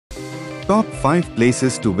Top 5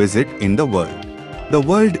 places to visit in the world. The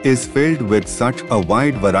world is filled with such a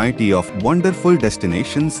wide variety of wonderful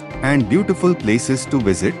destinations and beautiful places to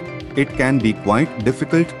visit, it can be quite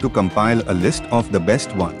difficult to compile a list of the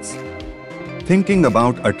best ones. Thinking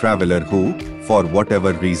about a traveler who, for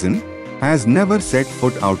whatever reason, has never set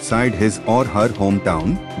foot outside his or her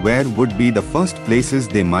hometown, where would be the first places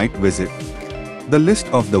they might visit? The list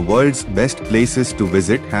of the world's best places to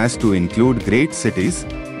visit has to include great cities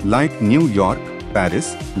like New York,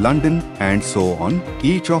 Paris, London, and so on,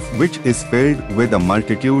 each of which is filled with a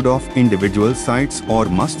multitude of individual sites or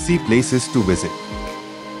must-see places to visit.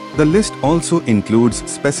 The list also includes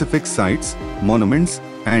specific sites, monuments,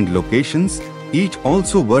 and locations, each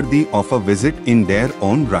also worthy of a visit in their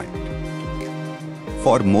own right.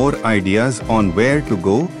 For more ideas on where to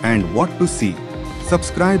go and what to see,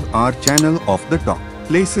 subscribe our channel of the top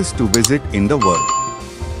places to visit in the world.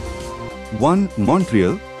 1.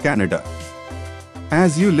 Montreal, Canada.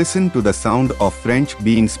 As you listen to the sound of French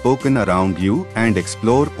being spoken around you and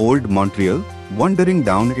explore old Montreal, wandering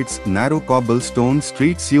down its narrow cobblestone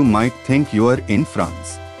streets, you might think you are in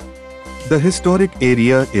France. The historic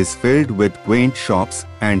area is filled with quaint shops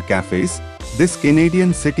and cafes. This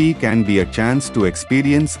Canadian city can be a chance to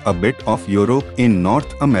experience a bit of Europe in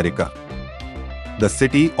North America. The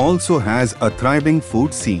city also has a thriving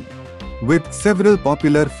food scene, with several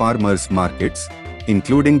popular farmers' markets,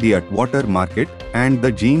 including the Atwater Market and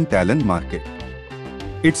the Jean Talon Market.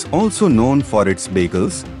 It's also known for its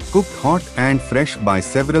bagels, cooked hot and fresh by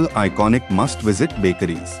several iconic must-visit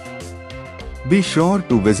bakeries. Be sure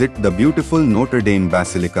to visit the beautiful Notre Dame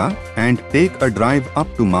Basilica and take a drive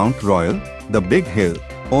up to Mount Royal, the big hill,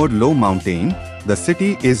 or low mountain, the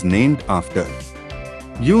city is named after.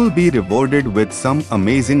 You'll be rewarded with some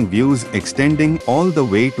amazing views extending all the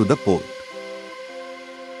way to the port.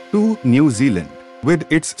 2. New Zealand. With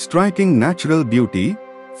its striking natural beauty,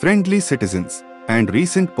 friendly citizens, and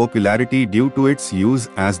recent popularity due to its use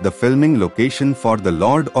as the filming location for the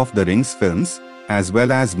Lord of the Rings films, as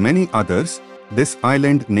well as many others, this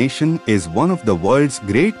island nation is one of the world's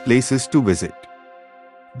great places to visit.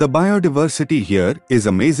 The biodiversity here is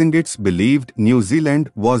amazing. It's believed New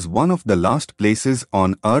Zealand was one of the last places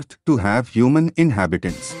on Earth to have human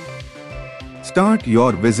inhabitants. Start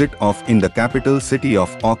your visit off in the capital city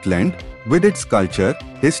of Auckland, with its culture,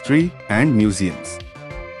 history, and museums.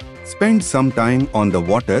 Spend some time on the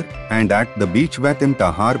water and at the beach.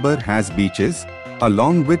 Watimta Harbour has beaches,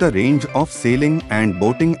 along with a range of sailing and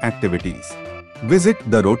boating activities. Visit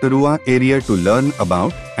the Rotorua area to learn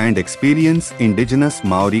about and experience indigenous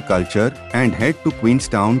Maori culture and head to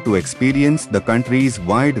Queenstown to experience the country's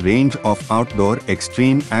wide range of outdoor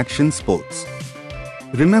extreme action sports.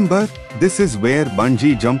 Remember, this is where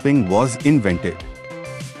bungee jumping was invented.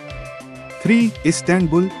 3.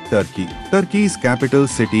 Istanbul, Turkey. Turkey's capital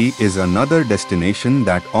city is another destination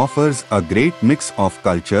that offers a great mix of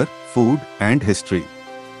culture, food, and history.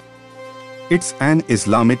 It's an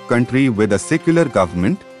Islamic country with a secular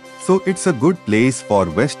government, so it's a good place for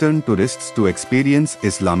Western tourists to experience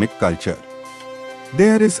Islamic culture.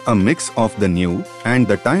 There is a mix of the new and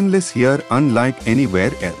the timeless here, unlike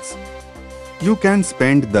anywhere else. You can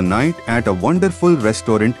spend the night at a wonderful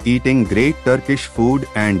restaurant eating great Turkish food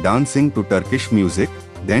and dancing to Turkish music,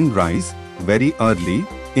 then rise, very early,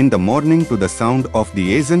 in the morning to the sound of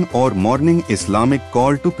the azan or morning Islamic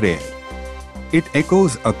call to prayer. It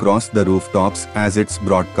echoes across the rooftops as it's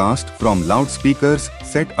broadcast from loudspeakers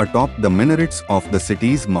set atop the minarets of the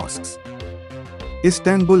city's mosques.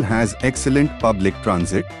 Istanbul has excellent public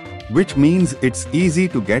transit, which means it's easy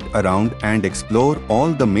to get around and explore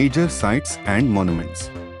all the major sites and monuments.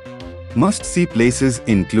 Must-see places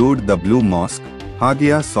include the Blue Mosque,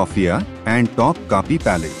 Hagia Sophia, and Topkapi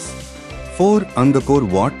Palace. 4. Angkor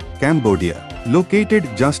Wat, Cambodia. Located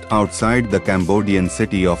just outside the Cambodian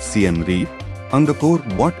city of Siem Reap, Angkor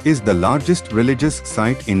Wat is the largest religious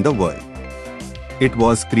site in the world. It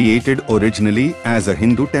was created originally as a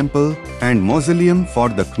Hindu temple and mausoleum for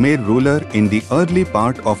the Khmer ruler in the early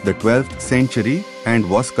part of the 12th century and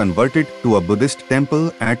was converted to a Buddhist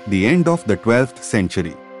temple at the end of the 12th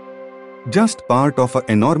century. Just part of an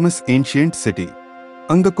enormous ancient city.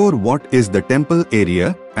 Angkor Wat is the temple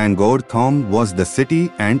area, Angkor Thom was the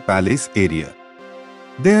city and palace area.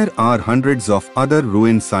 There are hundreds of other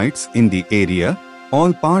ruin sites in the area,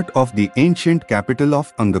 all part of the ancient capital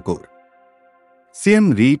of Angkor.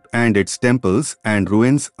 Siem Reap and its temples and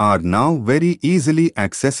ruins are now very easily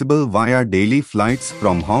accessible via daily flights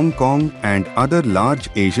from Hong Kong and other large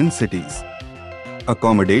Asian cities.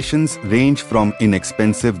 Accommodations range from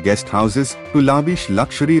inexpensive guest houses to lavish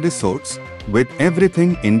luxury resorts, with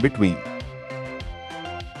everything in between.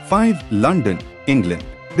 5. London, England.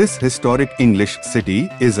 This historic English city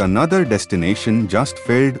is another destination just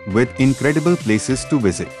filled with incredible places to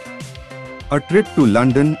visit. A trip to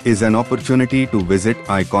London is an opportunity to visit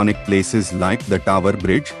iconic places like the Tower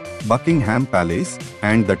Bridge, Buckingham Palace,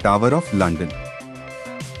 and the Tower of London.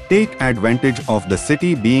 Take advantage of the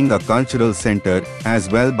city being a cultural center as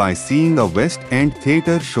well by seeing a West End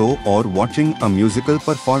theatre show or watching a musical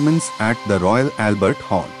performance at the Royal Albert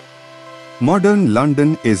Hall. Modern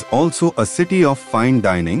London is also a city of fine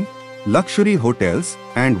dining, luxury hotels,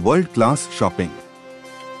 and world-class shopping.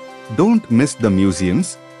 Don't miss the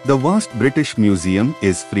museums. The vast British Museum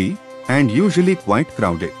is free and usually quite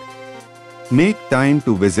crowded. Make time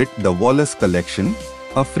to visit the Wallace Collection,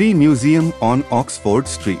 a free museum on Oxford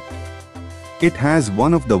Street. It has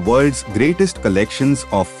one of the world's greatest collections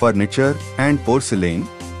of furniture and porcelain,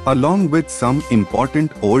 along with some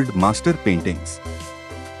important old master paintings.